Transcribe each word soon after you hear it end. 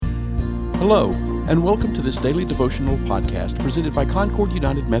Hello, and welcome to this daily devotional podcast presented by Concord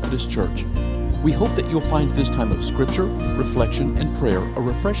United Methodist Church. We hope that you'll find this time of scripture, reflection, and prayer a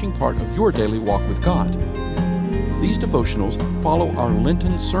refreshing part of your daily walk with God. These devotionals follow our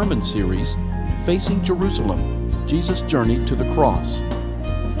Lenten sermon series, Facing Jerusalem, Jesus' Journey to the Cross.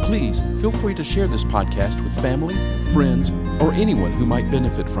 Please feel free to share this podcast with family, friends, or anyone who might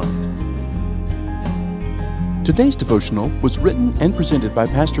benefit from it. Today's devotional was written and presented by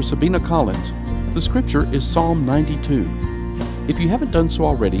Pastor Sabina Collins. The scripture is Psalm 92. If you haven't done so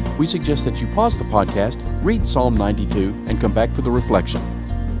already, we suggest that you pause the podcast, read Psalm 92, and come back for the reflection.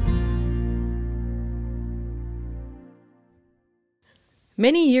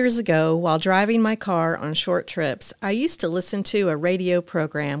 Many years ago, while driving my car on short trips, I used to listen to a radio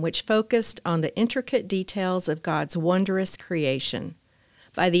program which focused on the intricate details of God's wondrous creation.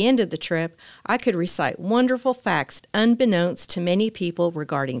 By the end of the trip, I could recite wonderful facts unbeknownst to many people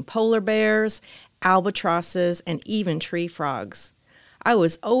regarding polar bears, albatrosses, and even tree frogs. I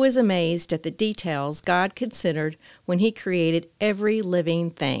was always amazed at the details God considered when He created every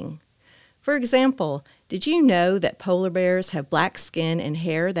living thing. For example, did you know that polar bears have black skin and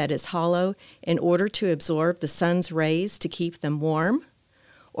hair that is hollow in order to absorb the sun's rays to keep them warm?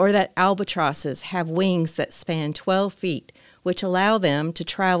 Or that albatrosses have wings that span 12 feet, which allow them to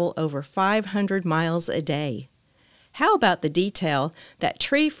travel over 500 miles a day? How about the detail that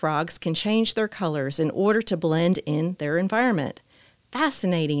tree frogs can change their colors in order to blend in their environment?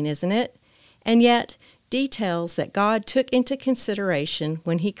 Fascinating, isn't it? And yet, details that God took into consideration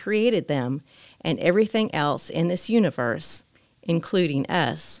when He created them and everything else in this universe, including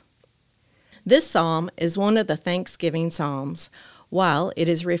us. This psalm is one of the Thanksgiving Psalms. While it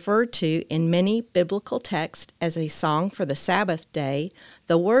is referred to in many biblical texts as a song for the Sabbath day,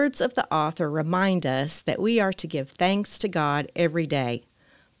 the words of the author remind us that we are to give thanks to God every day,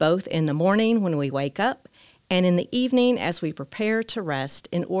 both in the morning when we wake up and in the evening as we prepare to rest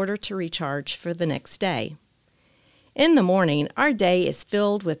in order to recharge for the next day. In the morning, our day is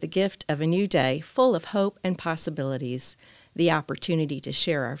filled with the gift of a new day full of hope and possibilities, the opportunity to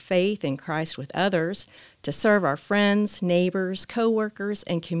share our faith in Christ with others, to serve our friends, neighbors, co-workers,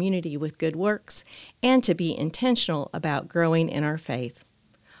 and community with good works, and to be intentional about growing in our faith.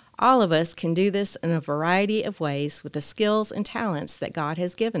 All of us can do this in a variety of ways with the skills and talents that God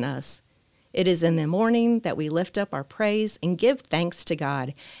has given us. It is in the morning that we lift up our praise and give thanks to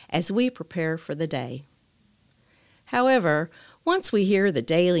God as we prepare for the day. However, once we hear the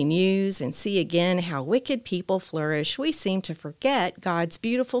daily news and see again how wicked people flourish, we seem to forget God's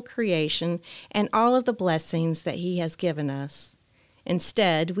beautiful creation and all of the blessings that He has given us.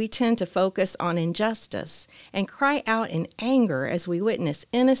 Instead, we tend to focus on injustice and cry out in anger as we witness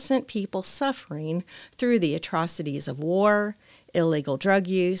innocent people suffering through the atrocities of war, illegal drug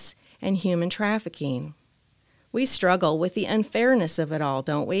use, and human trafficking. We struggle with the unfairness of it all,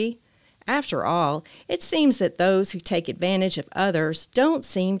 don't we? After all, it seems that those who take advantage of others don't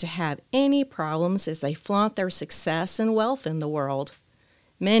seem to have any problems as they flaunt their success and wealth in the world.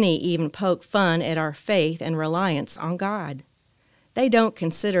 Many even poke fun at our faith and reliance on God. They don't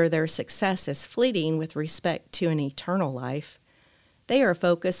consider their success as fleeting with respect to an eternal life. They are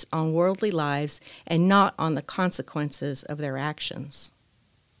focused on worldly lives and not on the consequences of their actions.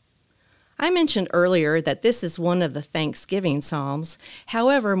 I mentioned earlier that this is one of the Thanksgiving Psalms.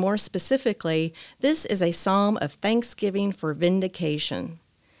 However, more specifically, this is a psalm of thanksgiving for vindication.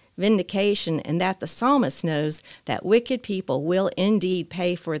 Vindication in that the psalmist knows that wicked people will indeed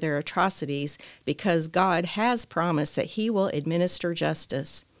pay for their atrocities because God has promised that He will administer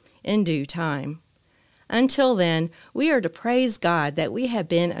justice in due time. Until then, we are to praise God that we have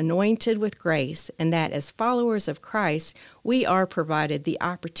been anointed with grace and that as followers of Christ, we are provided the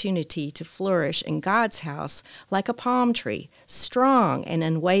opportunity to flourish in God's house like a palm tree, strong and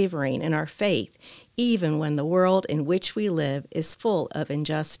unwavering in our faith, even when the world in which we live is full of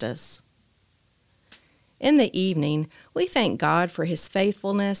injustice. In the evening, we thank God for His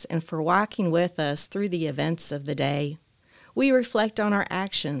faithfulness and for walking with us through the events of the day. We reflect on our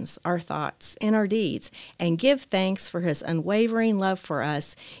actions, our thoughts, and our deeds, and give thanks for His unwavering love for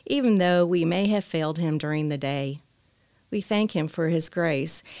us, even though we may have failed Him during the day. We thank Him for His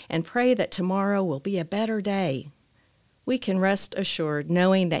grace and pray that tomorrow will be a better day. We can rest assured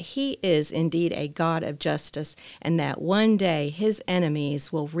knowing that He is indeed a God of justice and that one day His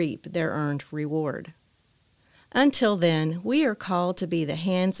enemies will reap their earned reward. Until then, we are called to be the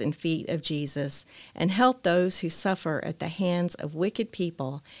hands and feet of Jesus and help those who suffer at the hands of wicked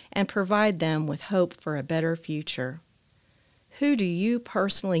people and provide them with hope for a better future. Who do you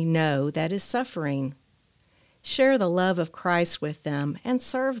personally know that is suffering? Share the love of Christ with them and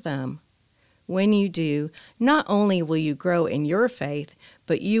serve them. When you do, not only will you grow in your faith,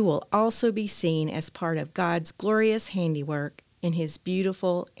 but you will also be seen as part of God's glorious handiwork in His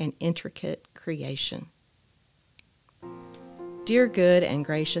beautiful and intricate creation. Dear good and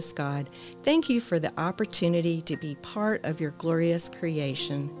gracious God, thank you for the opportunity to be part of your glorious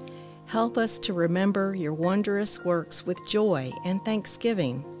creation. Help us to remember your wondrous works with joy and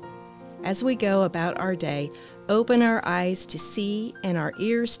thanksgiving. As we go about our day, open our eyes to see and our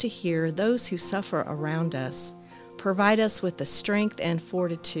ears to hear those who suffer around us. Provide us with the strength and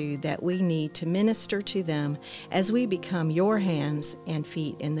fortitude that we need to minister to them as we become your hands and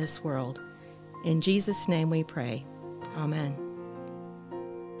feet in this world. In Jesus' name we pray. Amen.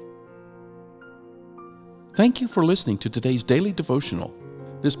 Thank you for listening to today's daily devotional.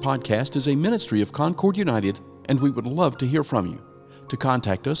 This podcast is a ministry of Concord United, and we would love to hear from you. To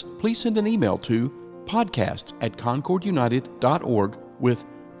contact us, please send an email to podcasts@concordunited.org with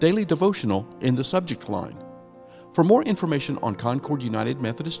Daily Devotional in the subject line. For more information on Concord United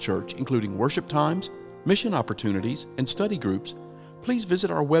Methodist Church, including worship times, mission opportunities, and study groups, please visit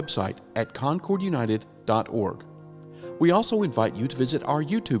our website at concordunited.org. We also invite you to visit our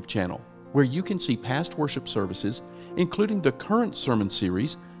YouTube channel, where you can see past worship services, including the current sermon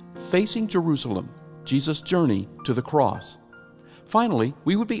series, Facing Jerusalem, Jesus' Journey to the Cross. Finally,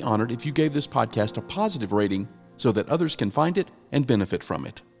 we would be honored if you gave this podcast a positive rating so that others can find it and benefit from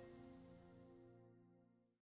it.